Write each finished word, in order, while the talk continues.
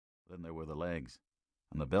Then there were the legs,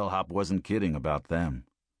 and the bellhop wasn't kidding about them.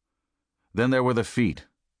 Then there were the feet,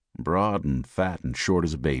 broad and fat and short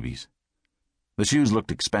as a baby's. The shoes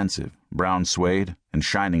looked expensive, brown suede and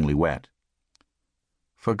shiningly wet.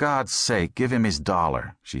 "For God's sake, give him his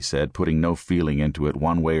 $1," she said, putting no feeling into it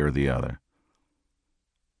one way or the other.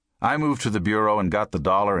 I moved to the bureau and got the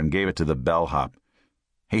 $1 and gave it to the bellhop.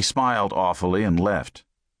 He smiled awfully and left,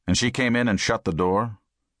 and she came in and shut the door,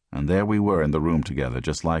 and there we were in the room together,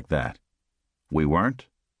 just like that. We weren't,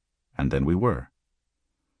 and then we were.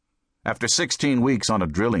 After 16 weeks on a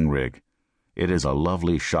drilling rig, it is a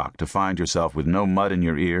lovely shock to find yourself with no mud in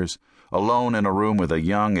your ears, alone in a room with a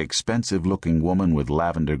young, expensive-looking woman with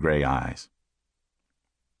lavender-gray eyes.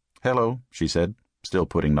 "Hello," she said, still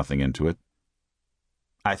putting nothing into it.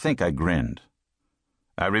 I think I grinned.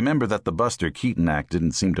 I remember that the Buster Keaton act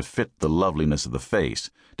didn't seem to fit the loveliness of the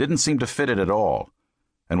face, didn't seem to fit it at all,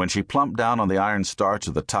 and when she plumped down on the iron starch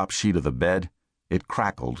of the top sheet of the bed, it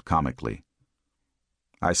crackled comically.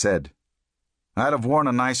 I said, "I'd have worn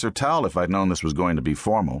a nicer towel if I'd known this was going to be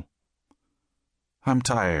formal." "I'm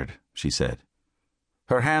tired," she said.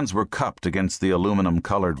 Her hands were cupped against the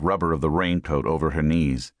aluminum-colored rubber of the raincoat over her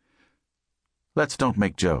knees. "Let's don't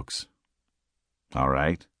make jokes." "All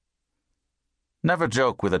right." "Never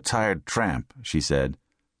joke with a tired tramp," she said.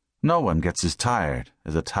 "No one gets as tired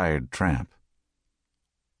as a tired tramp."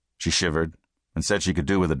 She shivered and said she could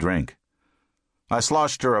do with a drink. I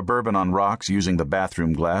sloshed her a bourbon on rocks using the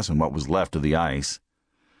bathroom glass and what was left of the ice.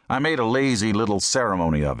 I made a lazy little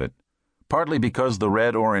ceremony of it, partly because the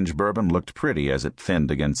red-orange bourbon looked pretty as it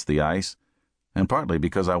thinned against the ice, and partly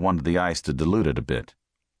because I wanted the ice to dilute it a bit,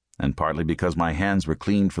 and partly because my hands were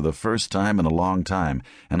cleaned for the first time in a long time,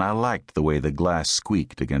 and I liked the way the glass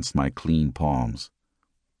squeaked against my clean palms.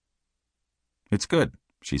 "It's good,"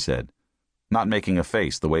 she said, not making a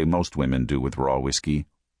face the way most women do with raw whiskey.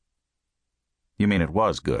 "You mean it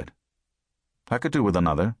was good?" "I could do with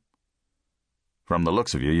another." "From the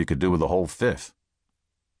looks of you, you could do with a whole fifth."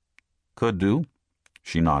 "Could do?"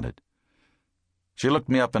 She nodded. She looked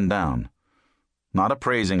me up and down, not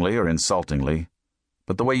appraisingly or insultingly,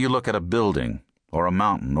 but the way you look at a building, or a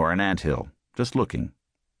mountain, or an anthill, just looking.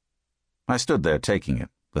 I stood there taking it,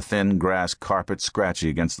 the thin grass carpet scratchy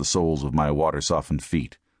against the soles of my water-softened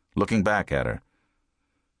feet, looking back at her.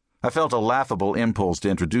 I felt a laughable impulse to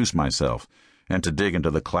introduce myself, and to dig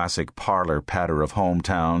into the classic parlor patter of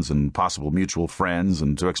hometowns and possible mutual friends,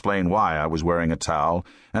 and to explain why I was wearing a towel,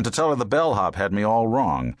 and to tell her the bellhop had me all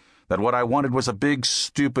wrong, that what I wanted was a big,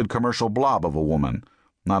 stupid commercial blob of a woman,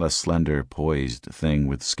 not a slender, poised thing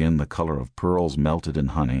with skin the color of pearls melted in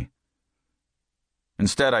honey.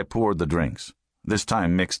 Instead, I poured the drinks, this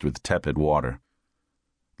time mixed with tepid water.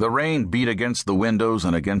 The rain beat against the windows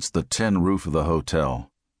and against the tin roof of the hotel.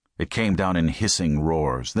 It came down in hissing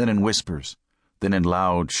roars, then in whispers, then in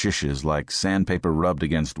loud shishes like sandpaper rubbed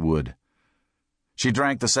against wood. She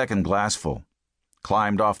drank the second glassful,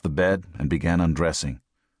 climbed off the bed, and began undressing.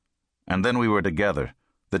 And then we were together,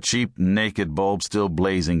 the cheap, naked bulb still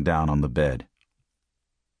blazing down on the bed.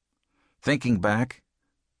 Thinking back,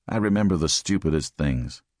 I remember the stupidest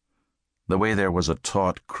things. The way there was a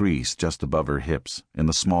taut crease just above her hips, in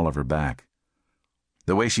the small of her back.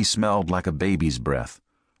 The way she smelled like a baby's breath,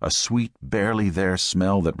 a sweet, barely there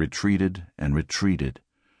smell that retreated and retreated,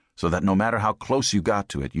 so that no matter how close you got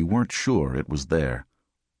to it, you weren't sure it was there.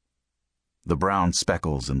 The brown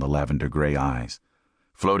speckles in the lavender-gray eyes,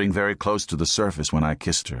 floating very close to the surface when I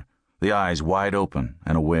kissed her, the eyes wide open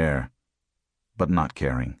and aware, but not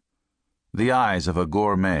caring. The eyes of a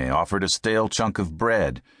gourmet offered a stale chunk of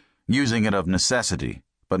bread, using it of necessity,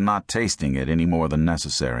 but not tasting it any more than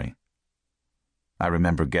necessary. I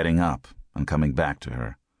remember getting up and coming back to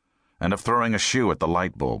her, and of throwing a shoe at the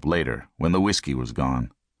light bulb later, when the whiskey was gone.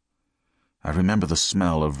 I remember the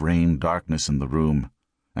smell of rain darkness in the room,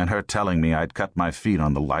 and her telling me I'd cut my feet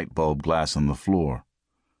on the light bulb glass on the floor,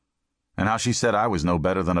 and how she said I was no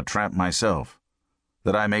better than a tramp myself,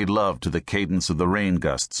 that I made love to the cadence of the rain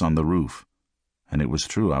gusts on the roof, and it was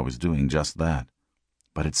true I was doing just that.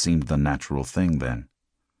 But it seemed the natural thing then.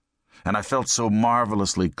 And I felt so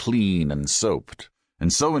marvelously clean and soaped,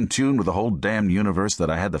 and so in tune with the whole damned universe that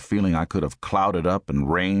I had the feeling I could have clouded up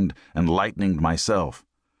and rained and lightninged myself,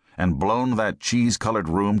 and blown that cheese-colored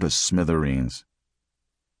room to smithereens.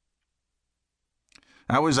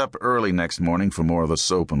 I was up early next morning for more of the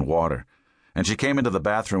soap and water, and she came into the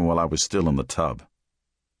bathroom while I was still in the tub.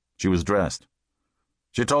 She was dressed.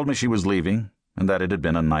 She told me she was leaving, and that it had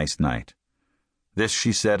been a nice night. This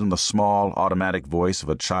she said in the small, automatic voice of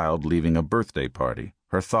a child leaving a birthday party,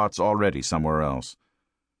 her thoughts already somewhere else.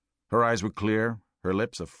 Her eyes were clear, her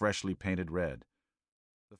lips a freshly painted red.